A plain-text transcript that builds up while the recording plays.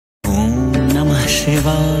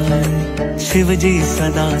शिवाय शिव जी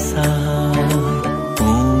सदा सहाय।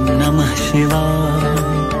 ओम नमः शिवाय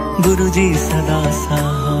गुरुजी सदा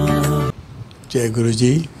सहाय। जय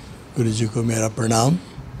गुरुजी। गुरुजी को मेरा प्रणाम।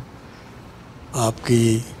 आपकी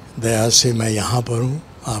दया से मैं यहाँ पर हूँ,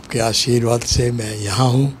 आपके आशीर्वाद से मैं यहाँ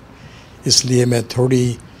हूँ। इसलिए मैं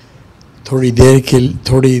थोड़ी देर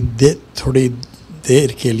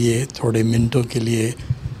के लिए थोड़े मिनटों के लिए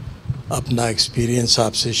अपना एक्सपीरियंस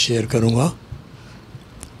आपसे शेयर करूँगा।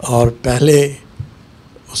 और पहले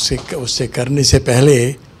उससे करने से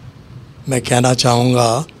पहले मैं कहना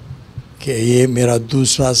चाहूँगा कि ये मेरा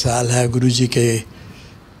दूसरा साल है गुरुजी के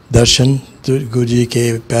दर्शन, गुरुजी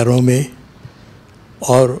के पैरों में,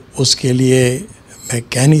 और उसके लिए मैं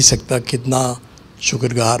कह नहीं सकता कितना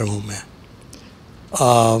शुक्रगुजार हूँ मैं।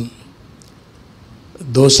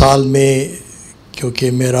 2 साल में,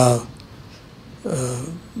 क्योंकि मेरा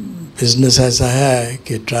बिज़नेस ऐसा है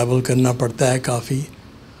कि ट्रैवल करना पड़ता है काफ़ी,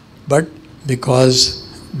 बट बिकॉज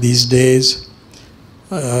दीज डेज़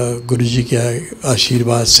गुरुजी के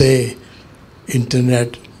आशीर्वाद से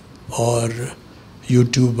इंटरनेट और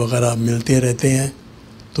यूट्यूब वगैरह मिलते रहते हैं,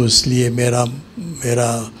 तो इसलिए मेरा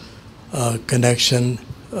कनेक्शन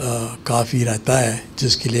काफ़ी रहता है,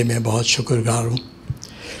 जिसके लिए मैं बहुत शुक्रगुजार हूँ।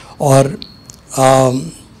 और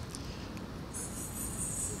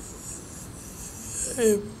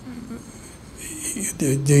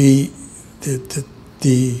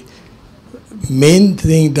the main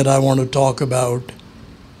thing that I want to talk about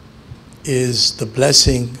is the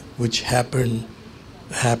blessing which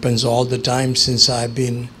happens all the time since I've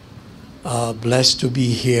been blessed to be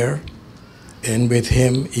here and with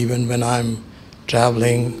him, even when I'm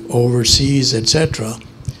traveling overseas, etc.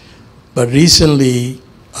 But recently,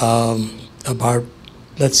 about,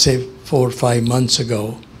 let's say 4 or 5 months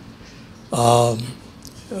ago,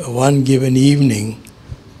 one given evening,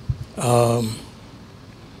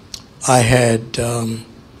 I had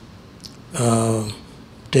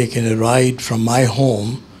taken a ride from my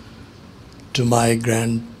home to my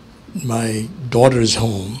daughter's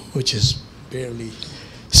home, which is barely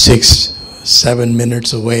 6-7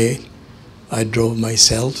 minutes away. I drove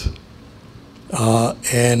myself,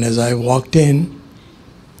 and as I walked in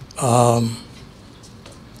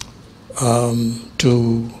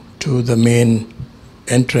to the main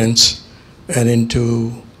entrance and into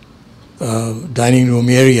dining room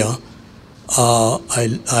area,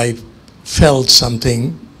 I felt something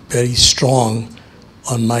very strong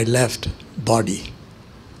on my left body,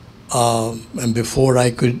 and before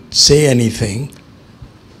I could say anything,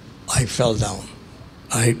 I fell down.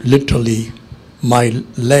 I literally, my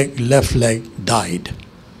left leg died,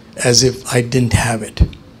 as if I didn't have it.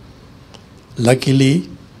 Luckily,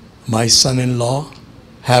 my son-in-law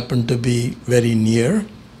happened to be very near,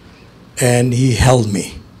 and he held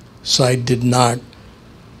me, so I did not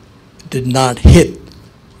hit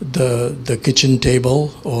the kitchen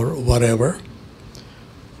table or whatever.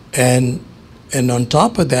 And on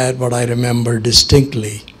top of that, what I remember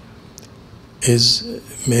distinctly is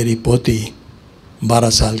मेरी पोती 12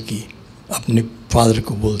 साल की अपने father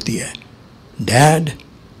को बोलती है, Dad,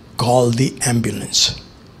 call the ambulance.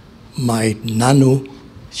 My Nanu,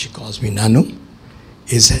 she calls me Nanu,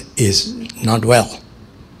 is not well.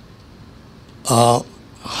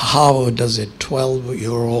 How does a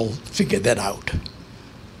 12-year-old figure that out?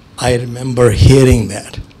 I remember hearing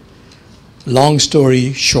that. Long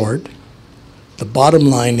story short, the bottom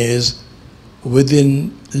line is,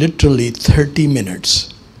 within literally 30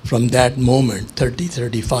 minutes from that moment,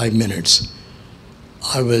 35 minutes,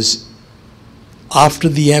 I was after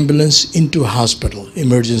the ambulance into hospital,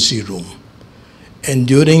 emergency room. And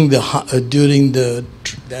during that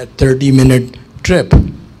 30-minute trip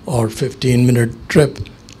or 15-minute trip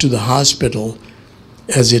to the hospital,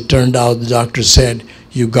 as it turned out, the doctor said,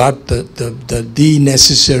 you got the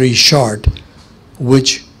necessary shot,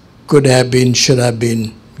 which could have been, should have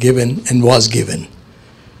been given, and was given.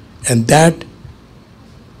 And that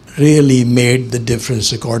really made the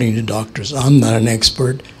difference according to doctors. I'm not an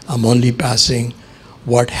expert. I'm only passing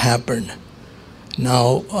what happened.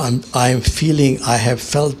 Now I'm feeling, I have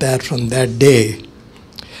felt that from that day,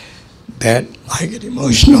 that I get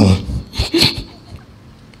emotional.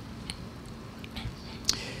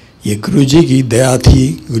 ये गुरुजी की दया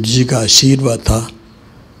थी, गुरुजी का आशीर्वाद था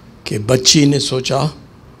कि बच्ची ने सोचा,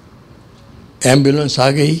 एम्बुलेंस आ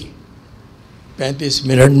गई, 35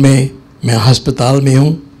 मिनट में मैं अस्पताल में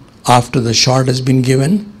हूँ, after the shot has been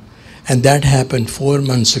given, and that happened 4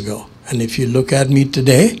 months ago. And if you look at me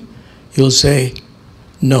today, you'll say,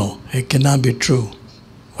 no, it cannot be true.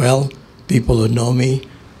 Well, people who know me,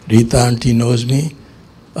 Rita auntie knows me,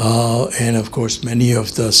 and of course many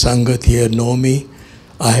of the Sangat here know me.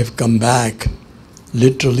 I have come back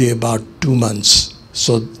literally about 2 months.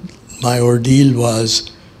 So my ordeal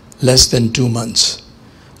was less than 2 months,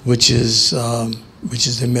 which is a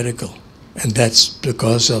miracle. And that's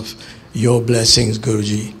because of your blessings,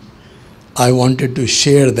 Guruji. I wanted to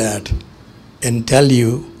share that and tell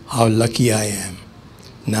you how lucky I am.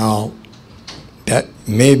 Now, that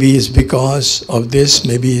maybe it's because of this,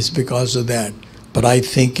 maybe it's because of that, but I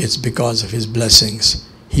think it's because of his blessings.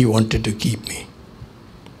 He wanted to keep me.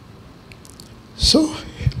 So,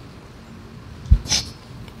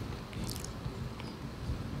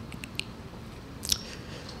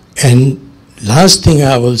 and last thing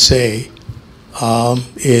I will say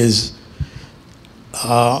is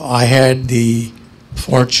I had the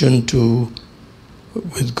fortune to,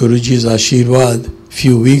 with Guruji's Ashirwad, a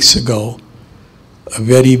few weeks ago, a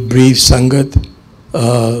very brief Sangat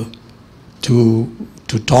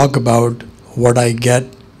to talk about what I get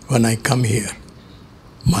when I come here.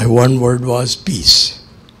 My one word was peace,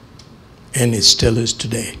 and it still is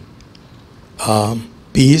today.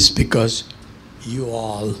 Peace, because you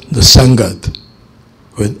all, the Sangat,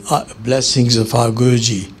 with blessings of our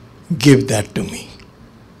Guruji, give that to me.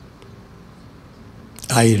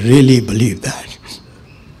 I really believe that.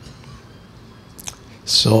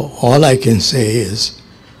 So all I can say is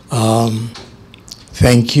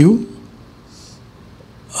thank you.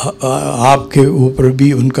 आपके ऊपर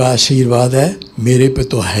भी उनका आशीर्वाद है, मेरे पे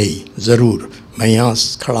तो है ही, ज़रूर. मैं यहाँ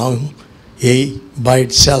खड़ा हूँ, यही by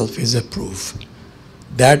itself is a proof.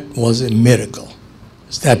 That was a miracle.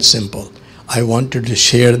 It's that simple. I wanted to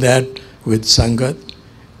share that with Sangat,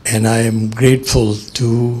 and I am grateful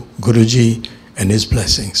to Guruji and his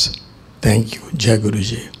blessings. Thank you. Jai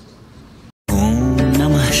Guruji. Om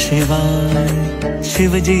Namah Shivaya,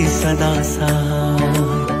 Shivaji Sada Sahai.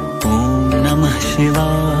 Om Namah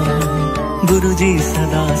Shivaya, Guruji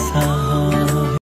Sada Sahai.